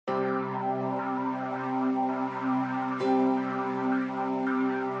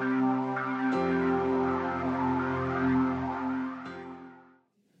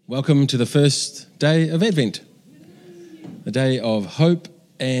Welcome to the first day of Advent, a day of hope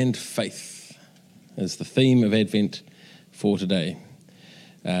and faith is the theme of Advent for today.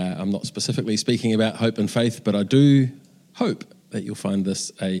 I'm not specifically speaking about hope and faith, but I do hope that you'll find this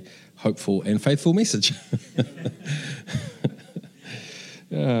a hopeful and faithful message.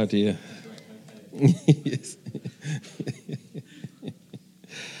 Oh dear. Yes.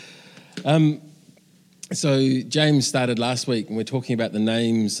 So James started last week and we're talking about the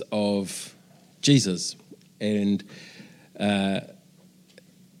names of Jesus, and I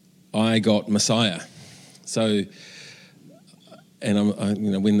got Messiah. So,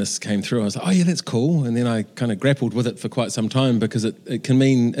 and when this came through, I was like, oh yeah, that's cool. And then I kind of grappled with it for quite some time because it can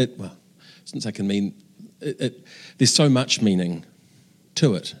mean it. Well, since I can mean it, there's so much meaning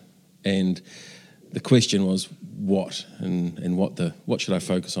to it, and the question was what and what should I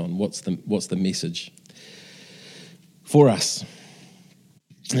focus on? What's the message for us?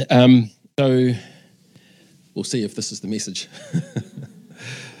 So we'll see if this is the message.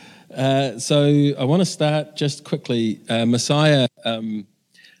 So I want to start just quickly. Messiah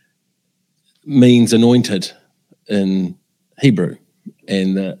means anointed in Hebrew,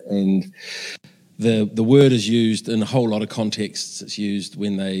 and the word is used in a whole lot of contexts. It's used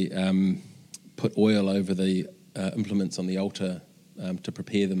when they put oil over the implements on the altar to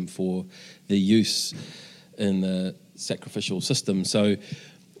prepare them for their use in the sacrificial system. So,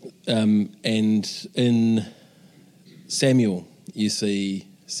 and in Samuel, you see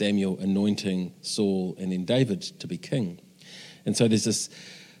Samuel anointing Saul and then David to be king. And so there's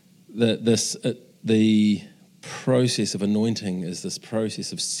the process of anointing is this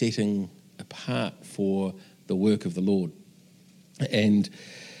process of setting apart for the work of the Lord.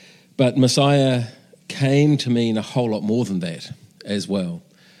 But Messiah came to mean a whole lot more than that as well.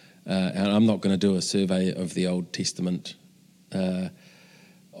 And I'm not going to do a survey of the Old Testament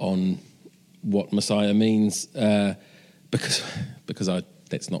on what Messiah means because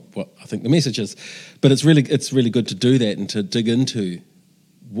that's not what I think the message is. But it's really good to do that and to dig into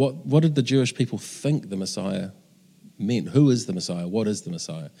what did the Jewish people think the Messiah meant? Who is the Messiah? What is the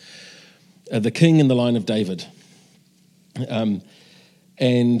Messiah? The king in the line of David.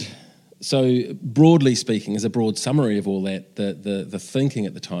 And so broadly speaking, as a broad summary of all that, the thinking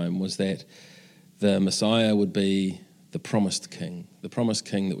at the time was that the Messiah would be the promised king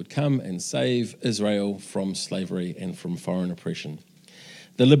that would come and save Israel from slavery and from foreign oppression.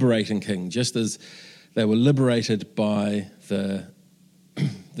 The liberating king, just as they were liberated by the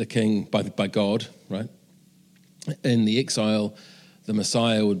king, by God, right? In the exile, the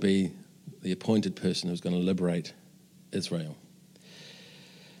Messiah would be the appointed person who's going to liberate Israel.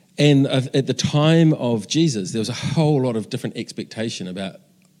 And at the time of Jesus, there was a whole lot of different expectation about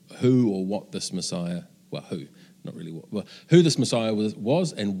who or what this Messiah, who this Messiah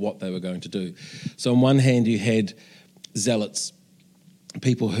was and what they were going to do. So on one hand, you had zealots,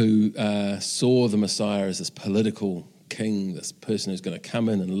 people who saw the Messiah as this political king, this person who's going to come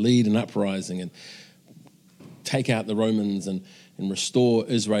in and lead an uprising and take out the Romans and restore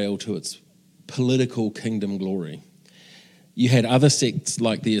Israel to its political kingdom glory. You had other sects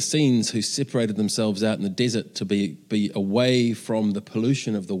like the Essenes who separated themselves out in the desert to be away from the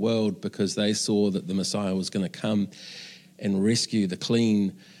pollution of the world because they saw that the Messiah was going to come and rescue the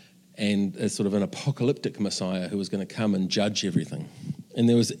clean, and as sort of an apocalyptic Messiah who was going to come and judge everything. And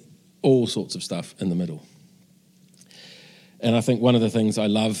there was all sorts of stuff in the middle. And I think one of the things I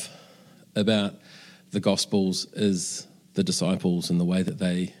love about the Gospels is the disciples and the way that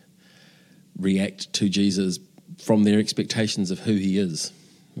they react to Jesus from their expectations of who he is,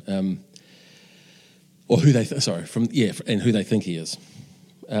 and who they think he is.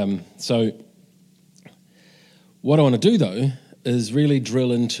 So what I want to do though is really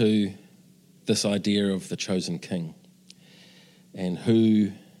drill into this idea of the chosen king and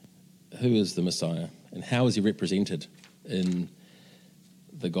who is the Messiah and how is he represented in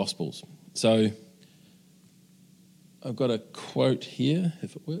the Gospels. So I've got a quote here,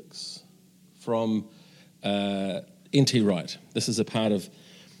 if it works, from N.T. Wright. This is a part of,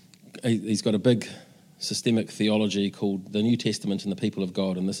 he's got a big systemic theology called The New Testament and the People of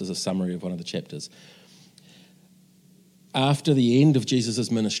God, and this is a summary of one of the chapters. After the end of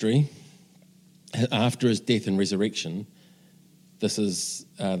Jesus' ministry, after his death and resurrection, this is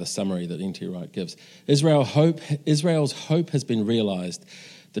the summary that N.T. Wright gives. Israel's hope has been realized.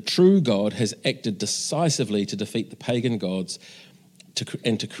 The true God has acted decisively to defeat the pagan gods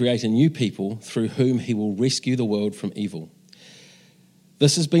and to create a new people through whom he will rescue the world from evil.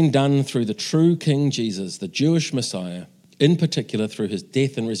 This has been done through the true King Jesus, the Jewish Messiah, in particular through his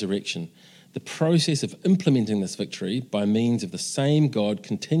death and resurrection. the process of implementing this victory by means of the same God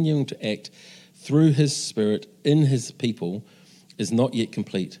continuing to act through his Spirit in his people is not yet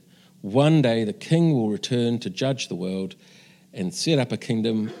complete. One day the king will return to judge the world and set up a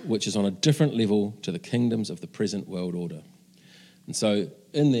kingdom which is on a different level to the kingdoms of the present world order. And so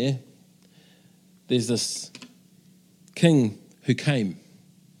in there's this king who came,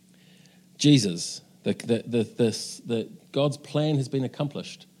 Jesus. God's plan has been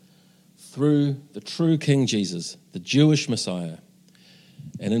accomplished through the true King Jesus, the Jewish Messiah,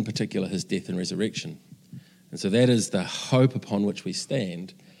 and in particular his death and resurrection. And so that is the hope upon which we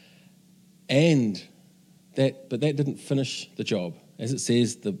stand. But that didn't finish the job. As it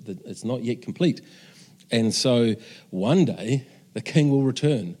says, it's not yet complete. And so one day the king will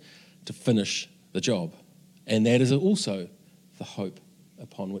return to finish the job. And that is also the hope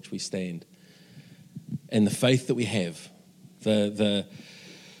upon which we stand and the faith that we have. There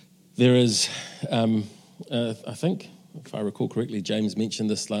is, I think, if I recall correctly, James mentioned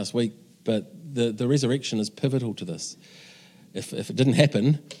this last week, but the resurrection is pivotal to this. If it didn't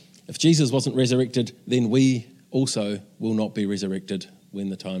happen, if Jesus wasn't resurrected, then we also will not be resurrected when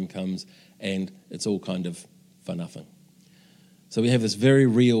the time comes, and it's all kind of for nothing. So we have this very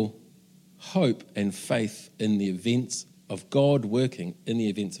real hope and faith in the events of God working in the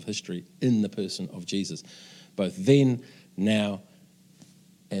events of history in the person of Jesus, both then, now,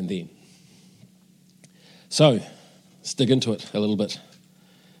 and then. So, let's dig into it a little bit.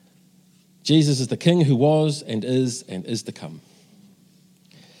 Jesus is the King who was and is to come.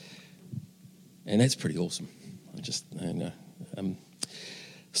 And that's pretty awesome.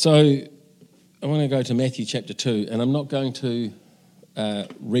 So, I want to go to Matthew chapter 2, and I'm not going to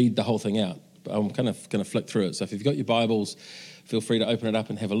read the whole thing out, but I'm kind of going to flick through it. So if you've got your Bibles, feel free to open it up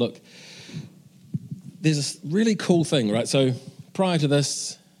and have a look. There's this really cool thing, right? So prior to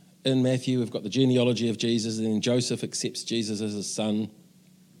this, in Matthew, we've got the genealogy of Jesus, and then Joseph accepts Jesus as his son.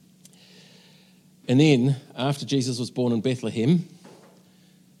 And then, after Jesus was born in Bethlehem,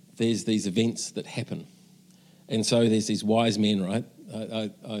 there's these events that happen. And so there's these wise men, right?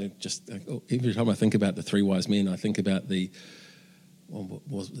 Every time I think about the three wise men, I think about the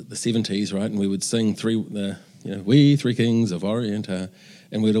 70s, right? And we would sing we three kings of Orient,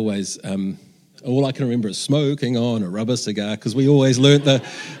 and we'd always, all I can remember is smoking on a rubber cigar, because we always learnt the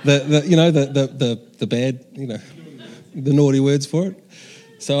bad, the naughty words for it.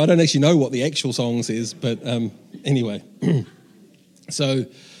 So I don't actually know what the actual song says, but anyway. So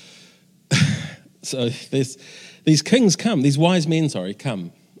these kings come, these wise men,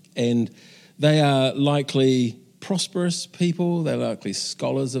 come, and they are likely prosperous people. They're likely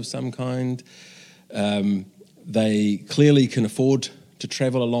scholars of some kind. They clearly can afford to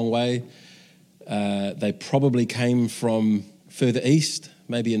travel a long way. They probably came from further east,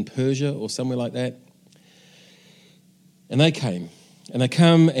 maybe in Persia or somewhere like that. And they came, and they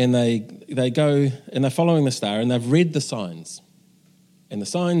come, and they go, and they're following the star, and they've read the signs. And the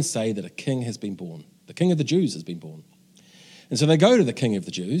signs say that a king has been born. The king of the Jews has been born. And so they go to the king of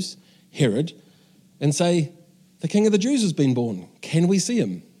the Jews, Herod, and say, the king of the Jews has been born. Can we see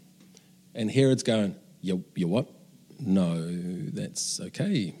him? And Herod's going, you what? No, that's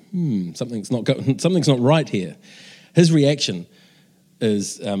okay. Something's not right here. His reaction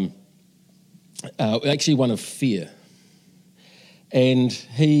is actually one of fear. And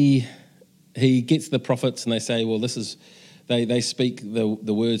he gets the prophets, and they say, well, this is, they speak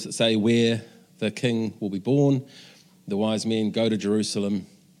the words that say where the king will be born. The wise men go to Jerusalem,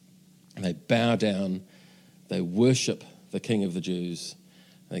 and they bow down. They worship the King of the Jews.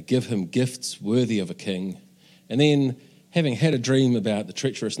 They give him gifts worthy of a king. And then, having had a dream about the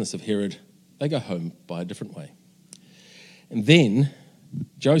treacherousness of Herod, they go home by a different way. And then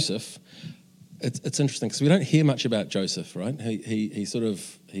Joseph, it's interesting because we don't hear much about Joseph, right? He's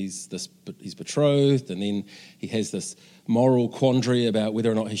betrothed, and then he has this moral quandary about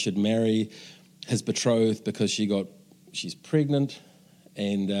whether or not he should marry his betrothed because she's pregnant,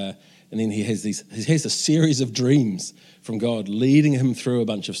 and then he has a series of dreams from God leading him through a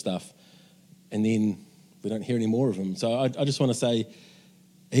bunch of stuff, and then we don't hear any more of him. So I just want to say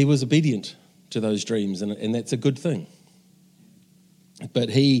he was obedient to those dreams, and that's a good thing. But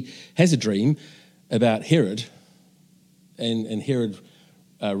he has a dream about Herod, and Herod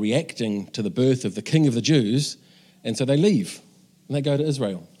reacting to the birth of the King of the Jews, and so they leave, and they go to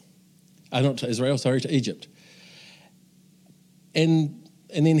Israel. Not to Israel, to Egypt. And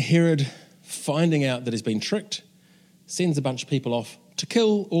then Herod, finding out that he's been tricked, sends a bunch of people off to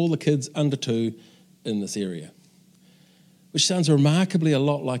kill all the kids under 2 in this area, which sounds remarkably a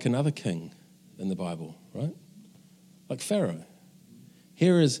lot like another king in the Bible, right? Like Pharaoh.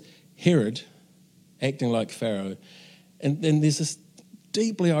 Here is Herod acting like Pharaoh. And then there's this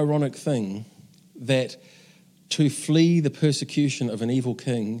deeply ironic thing that to flee the persecution of an evil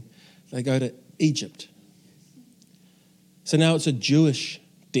king, they go to Egypt. So now it's a Jewish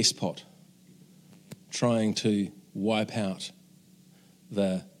despot trying to wipe out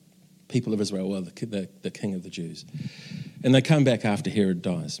the people of Israel, well, the king of the Jews. And they come back after Herod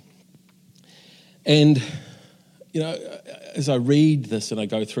dies. And, as I read this and I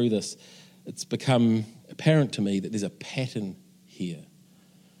go through this, it's become apparent to me that there's a pattern here.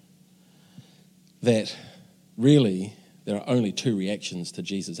 That really there are only two reactions to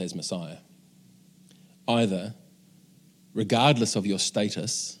Jesus as Messiah. Either, regardless of your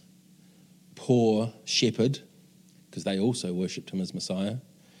status, poor shepherd, because they also worshipped him as Messiah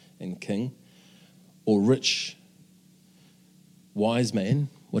and king, or rich, wise man,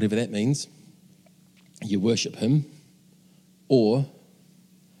 whatever that means, you worship him, or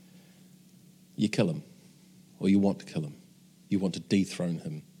you kill him, or you want to kill him. You want to dethrone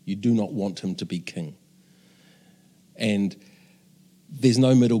him. You do not want him to be king. And there's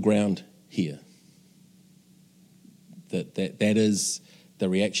no middle ground here. That is the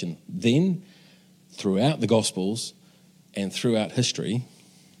reaction. Then, throughout the Gospels and throughout history,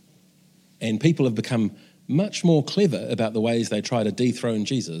 and people have become much more clever about the ways they try to dethrone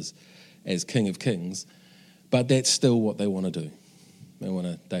Jesus as King of Kings, but that's still what they want to do. They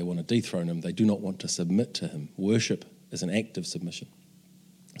want to dethrone him. They do not want to submit to him. Worship is an act of submission.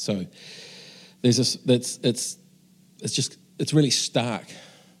 So there's this. It's really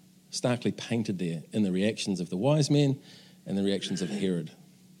starkly painted there in the reactions of the wise men and the reactions of Herod,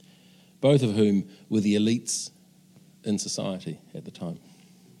 both of whom were the elites in society at the time.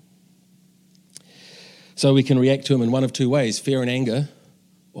 So we can react to him in one of two ways: fear and anger,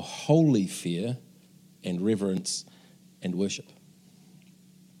 or holy fear and reverence and worship.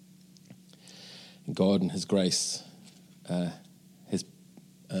 And God, in his grace, has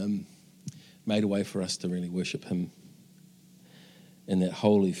made a way for us to really worship him in that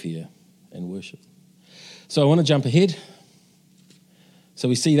holy fear and worship. So I want to jump ahead. So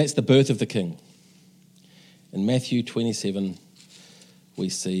we see that's the birth of the king. In Matthew 27, we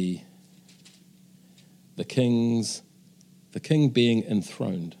see the king being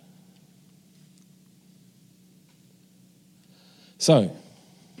enthroned. So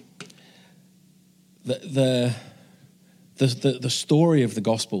the story of the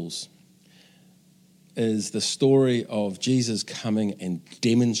Gospels is the story of Jesus coming and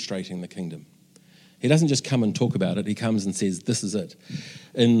demonstrating the kingdom. He doesn't just come and talk about it, he comes and says, this is it.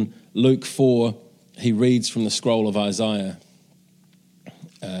 In Luke 4, he reads from the scroll of Isaiah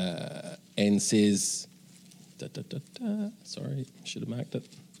and says, sorry, should have marked it.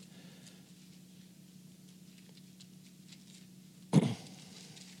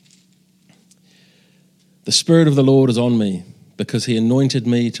 The Spirit of the Lord is on me, because he anointed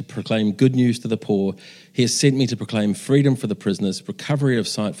me to proclaim good news to the poor. He has sent me to proclaim freedom for the prisoners, recovery of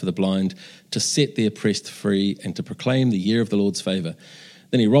sight for the blind, to set the oppressed free, and to proclaim the year of the Lord's favour.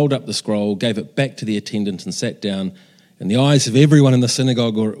 Then he rolled up the scroll, gave it back to the attendant, and sat down. And the eyes of everyone in the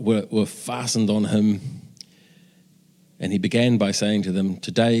synagogue were fastened on him. And he began by saying to them,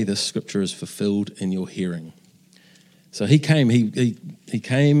 "Today this scripture is fulfilled in your hearing." So he came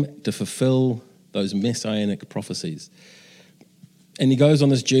to fulfill those messianic prophecies. And he goes on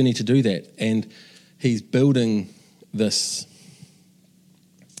this journey to do that. And he's building this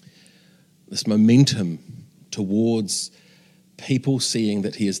momentum towards people seeing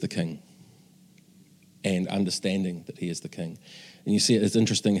that he is the king and understanding that he is the king. And you see it's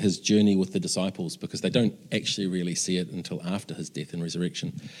interesting, his journey with the disciples, because they don't actually really see it until after his death and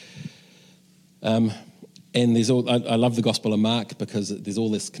resurrection. And I love the Gospel of Mark, because there's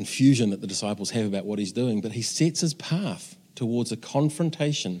all this confusion that the disciples have about what he's doing, but he sets his path towards a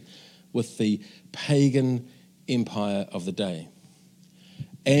confrontation with the pagan empire of the day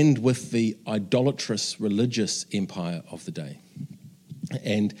and with the idolatrous religious empire of the day.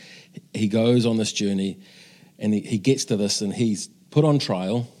 And he goes on this journey, and he gets to this, and he's put on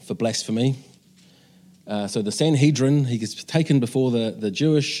trial for blasphemy. So the Sanhedrin, he gets taken before the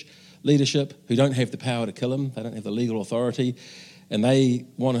Jewish leadership, who don't have the power to kill him. They don't have the legal authority, and they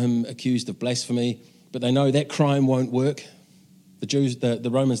want him accused of blasphemy, but they know that crime won't work. The Jews, the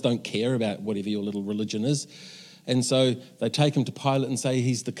Romans don't care about whatever your little religion is, and so they take him to Pilate and say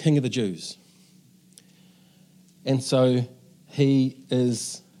he's the king of the Jews. And so he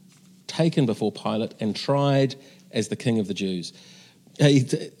is taken before Pilate and tried as the king of the Jews.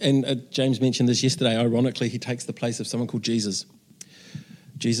 James mentioned this yesterday. Ironically, he takes the place of someone called Jesus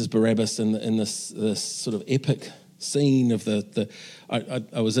Barabbas in this sort of epic scene of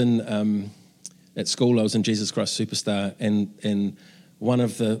I was in at school. I was in Jesus Christ Superstar, and one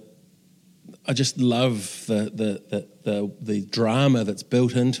of the I just love the drama that's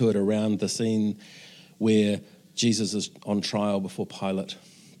built into it around the scene where Jesus is on trial before Pilate,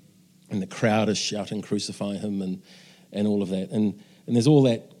 and the crowd is shouting, "Crucify him," and all of that, and there's all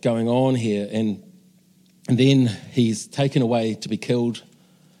that going on here, and then he's taken away to be killed.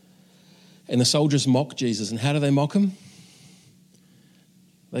 And the soldiers mock Jesus. And how do they mock him?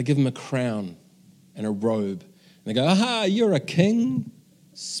 They give him a crown and a robe. And they go, "Aha, you're a king."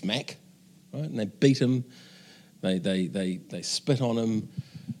 Smack. Right? And they beat him. They spit on him.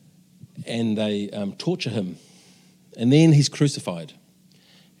 And they torture him. And then he's crucified.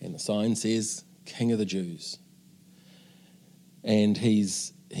 And the sign says, "King of the Jews." And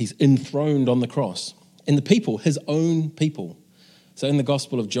he's enthroned on the cross. And the people, his own people. So in the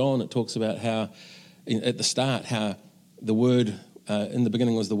Gospel of John, it talks about how, at the start, how the Word, in the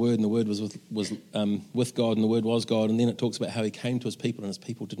beginning was the Word, and the Word was with God, and the Word was God. And then it talks about how he came to his people, and his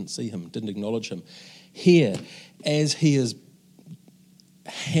people didn't see him, didn't acknowledge him. Here, as he is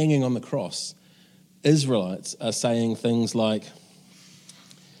hanging on the cross, Israelites are saying things like,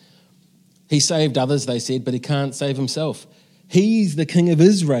 "He saved others," they said, "but he can't save himself. He's the King of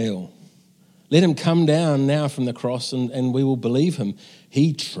Israel. Let him come down now from the cross and we will believe him.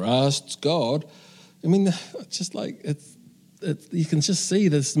 He trusts God." I mean, it's just like, it's you can just see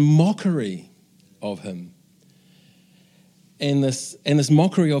this mockery of him. And this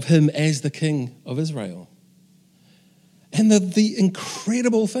mockery of him as the King of Israel. And the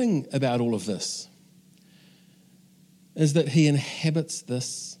incredible thing about all of this is that he inhabits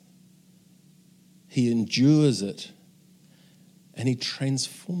this, he endures it, and he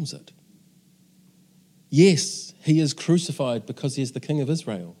transforms it. Yes, he is crucified because he is the King of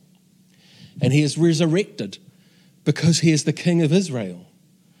Israel. And he is resurrected because he is the King of Israel.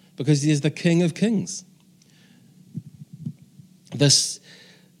 Because he is the King of Kings. This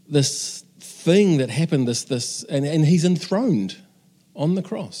thing that happened, and he's enthroned on the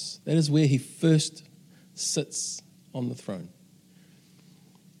cross. That is where he first sits on the throne.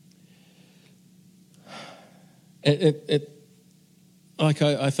 I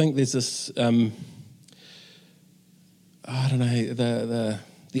think there's this... I don't know,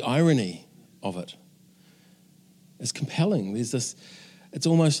 the irony of it is compelling. There's this, it's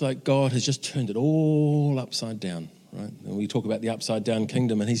almost like God has just turned it all upside down, right? And we talk about the upside down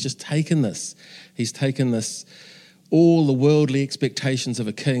kingdom, and he's just taken this. He's taken this, all the worldly expectations of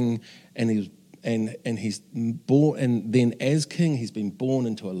a king, and he's born, and then as king, he's been born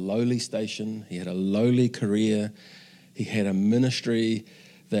into a lowly station. He had a lowly career. He had a ministry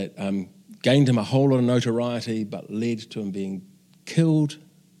that gained him a whole lot of notoriety, but led to him being killed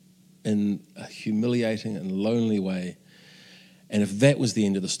in a humiliating and lonely way. And if that was the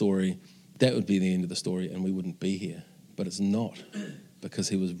end of the story, that would be the end of the story, and we wouldn't be here. But it's not, because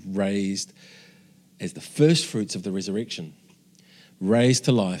he was raised as the first fruits of the resurrection, raised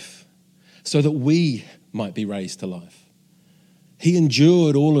to life, so that we might be raised to life. He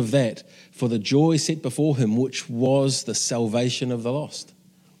endured all of that for the joy set before him, which was the salvation of the lost.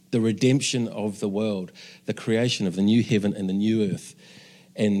 The redemption of the world, the creation of the new heaven and the new earth,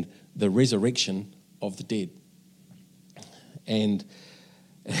 and the resurrection of the dead. And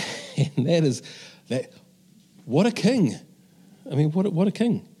that is that. What a king! I mean, what a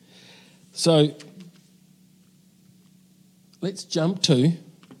king! So let's jump to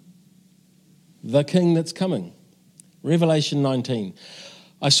the king that's coming. Revelation 19.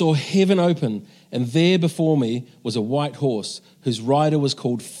 "I saw heaven open, and there before me was a white horse, whose rider was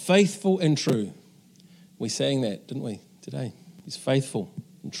called Faithful and True." We sang that, didn't we, today? He's faithful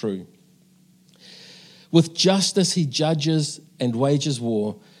and true. "With justice he judges and wages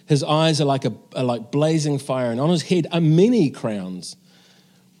war. His eyes are like blazing fire, and on his head are many crowns.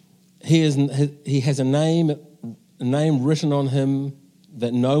 He has a name written on him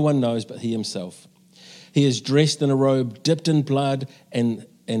that no one knows but he himself. He is dressed in a robe dipped in blood, and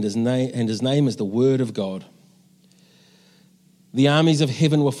his name is the Word of God. The armies of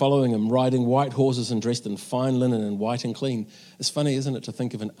heaven were following him, riding white horses and dressed in fine linen and white and clean." It's funny, isn't it, to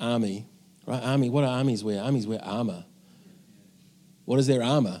think of an army, right? Army. What do armies wear? Armies wear armor. What is their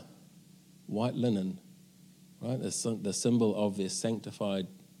armor? White linen, right? The symbol of their sanctified,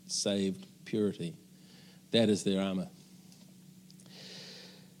 saved purity. That is their armor.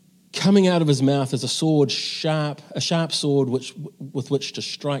 "Coming out of his mouth is a sharp sword with which to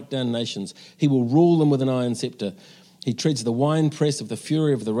strike down nations. He will rule them with an iron scepter. He treads the winepress of the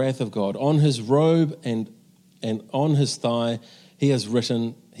fury of the wrath of God. On his robe and on his thigh he has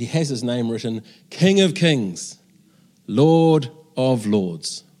his name written, King of Kings Lord of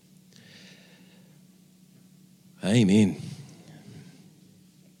Lords. Amen.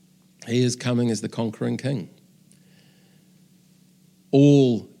 He is coming as the conquering king.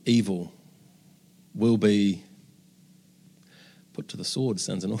 All evil will be put to the sword.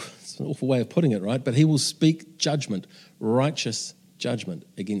 Sounds an awful way of putting it, right? But he will speak judgment, righteous judgment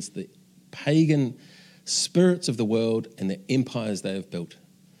against the pagan spirits of the world and the empires they have built.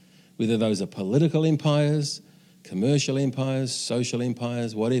 Whether those are political empires, commercial empires, social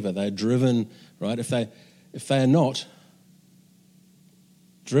empires, whatever, they're driven, right? If they are not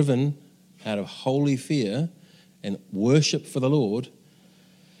driven out of holy fear and worship for the Lord,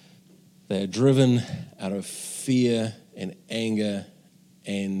 they are driven out of fear and anger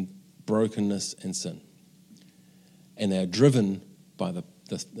and brokenness and sin. And they are driven by the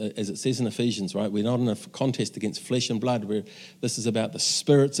as it says in Ephesians, right? We're not in a contest against flesh and blood. This is about the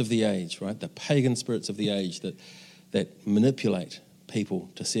spirits of the age, right? The pagan spirits of the age that manipulate people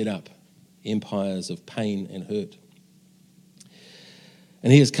to set up empires of pain and hurt.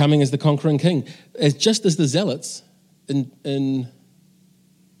 And he is coming as the conquering king, just as the zealots in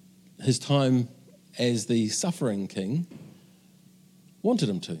his time as the suffering king wanted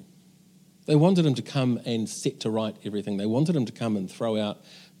him to. They wanted him to come and set to right everything. They wanted him to come and throw out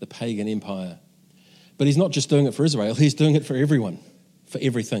the pagan empire. But he's not just doing it for Israel, he's doing it for everyone, for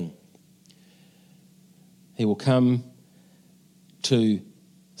everything. He will come to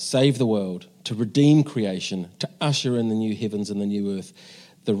save the world, to redeem creation, to usher in the new heavens and the new earth,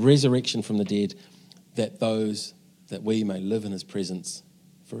 the resurrection from the dead, that we may live in his presence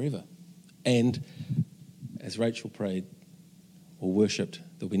forever. And as Rachel prayed or worshipped,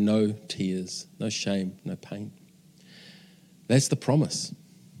 there'll be no tears, no shame, no pain. That's the promise.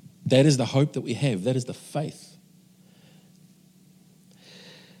 That is the hope that we have. That is the faith.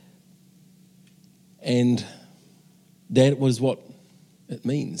 And that was what it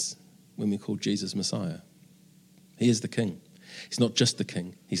means when we call Jesus Messiah. He is the King. He's not just the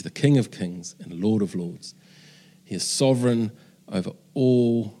King. He's the King of kings and Lord of lords. He is sovereign over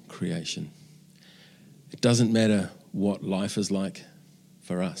all creation. It doesn't matter what life is like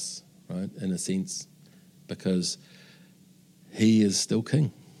for us, right, in a sense, because he is still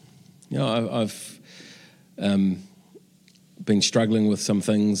king. You know, I've been struggling with some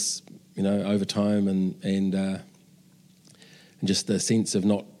things, you know, over time and just the sense of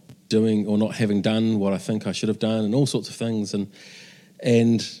not doing or not having done what I think I should have done and all sorts of things. And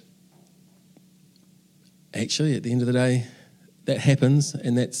actually, at the end of the day, that happens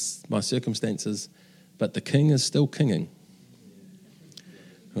and that's my circumstances, but the king is still kinging.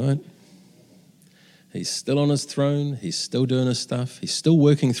 Right? He's still on his throne. He's still doing his stuff. He's still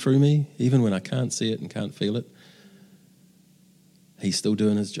working through me, even when I can't see it and can't feel it. He's still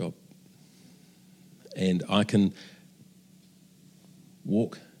doing his job. And I can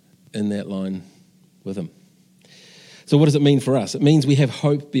walk in that line with him. So what does it mean for us? It means we have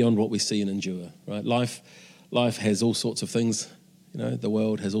hope beyond what we see and endure. Right? Life has all sorts of things. You know, the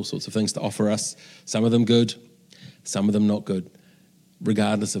world has all sorts of things to offer us. Some of them good, some of them not good.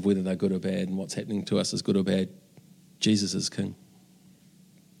 Regardless of whether they're good or bad and what's happening to us is good or bad, Jesus is King.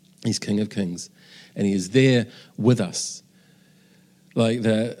 He's King of kings. And he is there with us. Like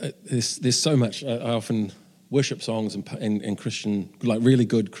there's so much. I often worship songs and Christian, like really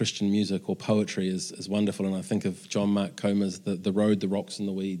good Christian music or poetry is wonderful. And I think of John Mark Comer's The Road, the Rocks and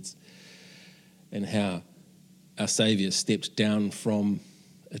the Weeds, and how our Saviour stepped down from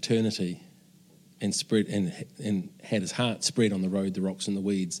eternity and spread and had his heart spread on the road, the rocks and the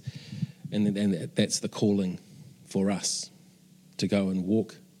weeds. And that's the calling for us, to go and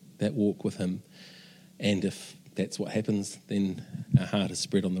walk that walk with him. And if that's what happens, then our heart is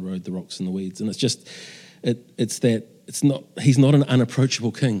spread on the road, the rocks and the weeds. And it's just, he's not an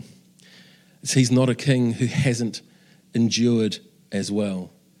unapproachable king. He's not a king who hasn't endured as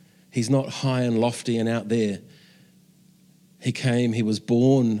well. He's not high and lofty and out there. He was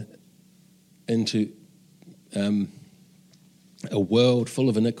born into a world full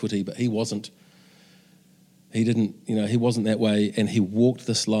of iniquity, but he wasn't. He wasn't that way, and he walked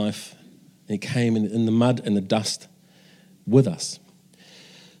this life, and he came in the mud and the dust with us.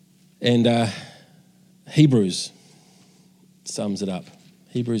 And Hebrews sums it up.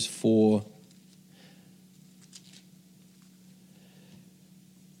 Hebrews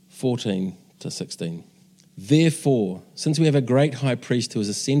 4:14 to 16. Therefore, since we have a great high priest who has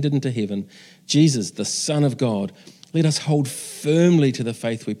ascended into heaven, Jesus, the Son of God, let us hold firmly to the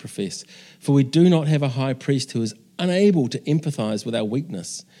faith we profess. For we do not have a high priest who is unable to empathize with our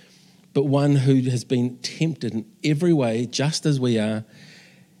weakness, but one who has been tempted in every way, just as we are,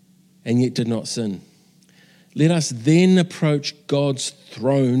 and yet did not sin. Let us then approach God's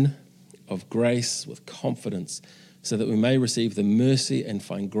throne of grace with confidence so that we may receive the mercy and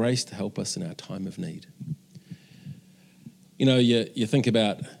find grace to help us in our time of need. You know, you think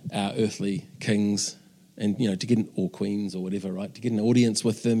about our earthly kings and, you know, to get or queens or whatever, right? To get an audience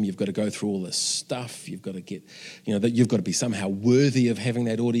with them, you've got to go through all this stuff. You've got to get, you know, that you've got to be somehow worthy of having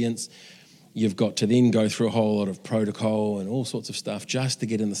that audience. You've got to then go through a whole lot of protocol and all sorts of stuff just to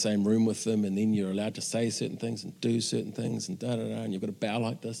get in the same room with them, and then you're allowed to say certain things and do certain things and da-da-da, and you've got to bow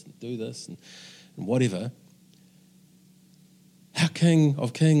like this and do this and whatever. Our King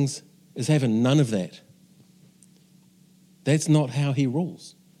of Kings is having none of that. That's not how he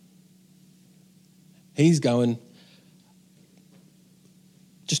rules. He's going,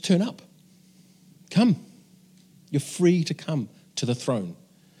 just turn up. Come. You're free to come to the throne.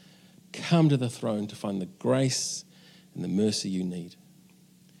 Come to the throne to find the grace and the mercy you need.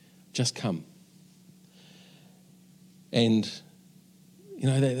 Just come. And, you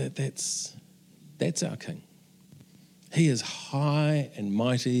know, that's our King. He is high and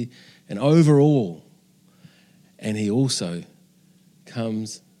mighty and over all. And he also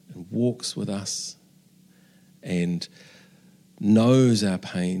comes and walks with us and knows our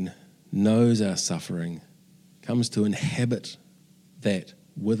pain, knows our suffering, comes to inhabit that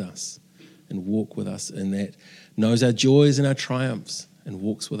with us and walk with us in that, knows our joys and our triumphs and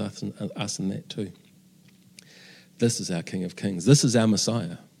walks with us in that too. This is our King of Kings. This is our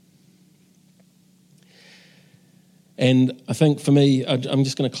Messiah. And I think for me, I'm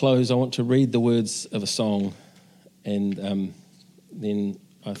just going to close. I want to read the words of a song, and then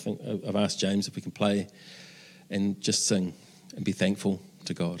I think I've asked James if we can play and just sing and be thankful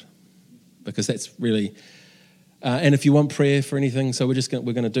to God, because that's really. And if you want prayer for anything, so we're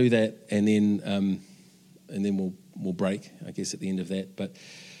going to do that, and then we'll break, I guess, at the end of that. But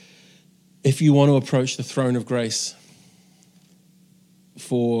if you want to approach the throne of grace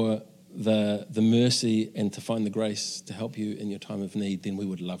for the mercy and to find the grace to help you in your time of need, then we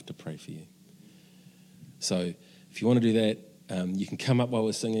would love to pray for you. So if you want to do that, you can come up while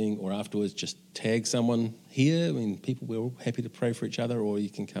we're singing, or afterwards just tag someone here. I mean, we're all happy to pray for each other, or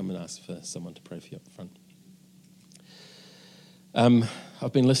you can come and ask for someone to pray for you up front.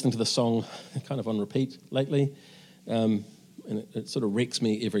 I've been listening to the song kind of on repeat lately, and it sort of wrecks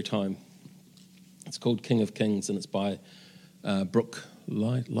me every time. It's called King of Kings, and it's by Brooke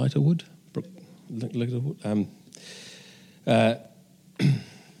Lighterwood.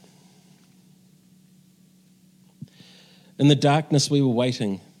 In the darkness we were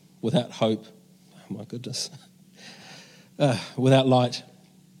waiting, without hope, oh my goodness, without light.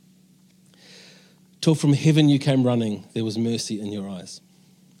 Till from heaven you came running, there was mercy in your eyes.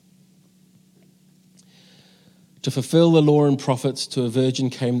 To fulfill the law and prophets, to a virgin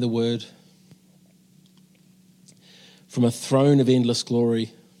came the word. From a throne of endless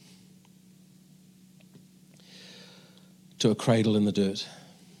glory to a cradle in the dirt.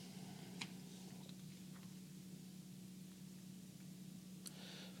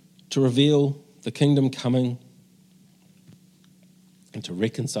 To reveal the kingdom coming and to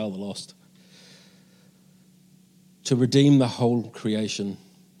reconcile the lost. To redeem the whole creation,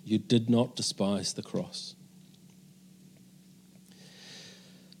 you did not despise the cross.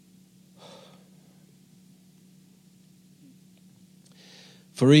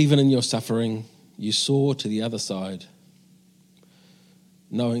 For even in your suffering, you saw to the other side,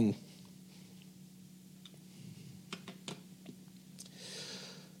 knowing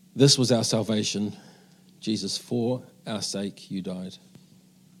this was our salvation. Jesus, for our sake, you died.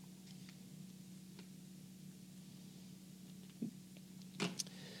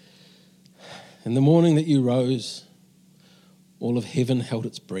 In the morning that you rose, all of heaven held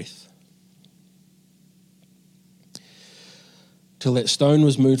its breath, till that stone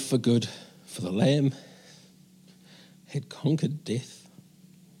was moved for good, for the Lamb had conquered death.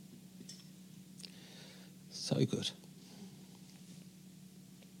 So good.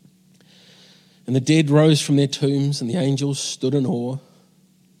 And the dead rose from their tombs, and the angels stood in awe.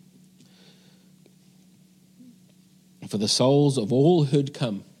 For the souls of all who'd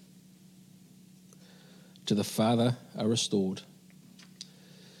come to the Father are restored.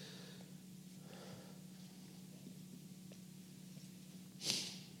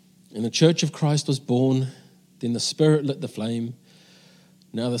 And the Church of Christ was born, then the Spirit lit the flame.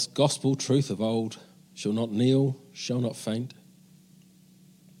 Now this gospel truth of old shall not kneel, shall not faint.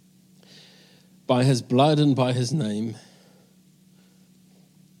 By his blood and by his name,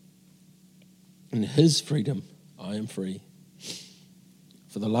 in his freedom I am free,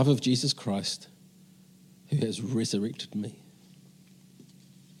 for the love of Jesus Christ, who has resurrected me.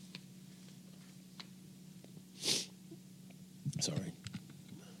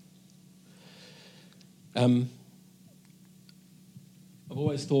 I've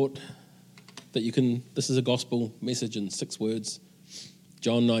always thought that this is a gospel message in 6 words.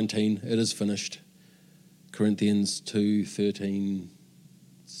 John 19, it is finished. Corinthians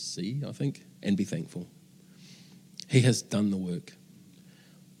 2:13c, I think, and be thankful. He has done the work.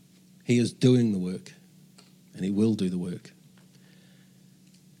 He is doing the work, and he will do the work.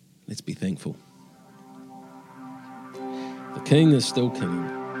 Let's be thankful. The King is still king.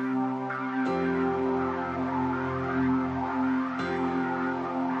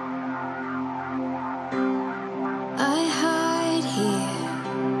 I hide here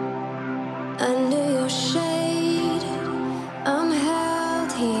under your shade. I'm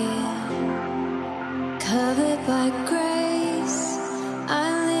held here, covered by grace.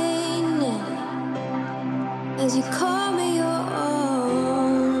 I lean in as you call me your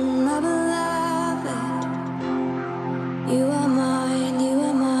own, my beloved. You are mine, you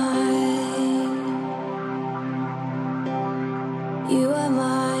are mine. You are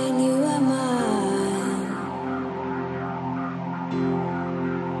mine, you are mine.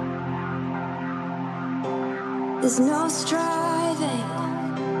 There's no striving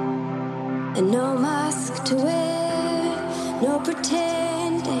and no mask to wear, no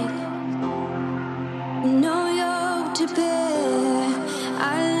pretending, no yoke to bear. I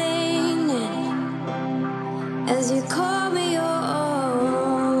lean in as you call me your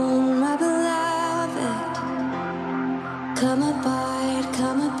own, my beloved. Come abide,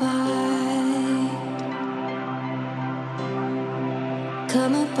 come abide.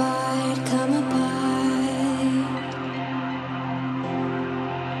 Come abide, come abide.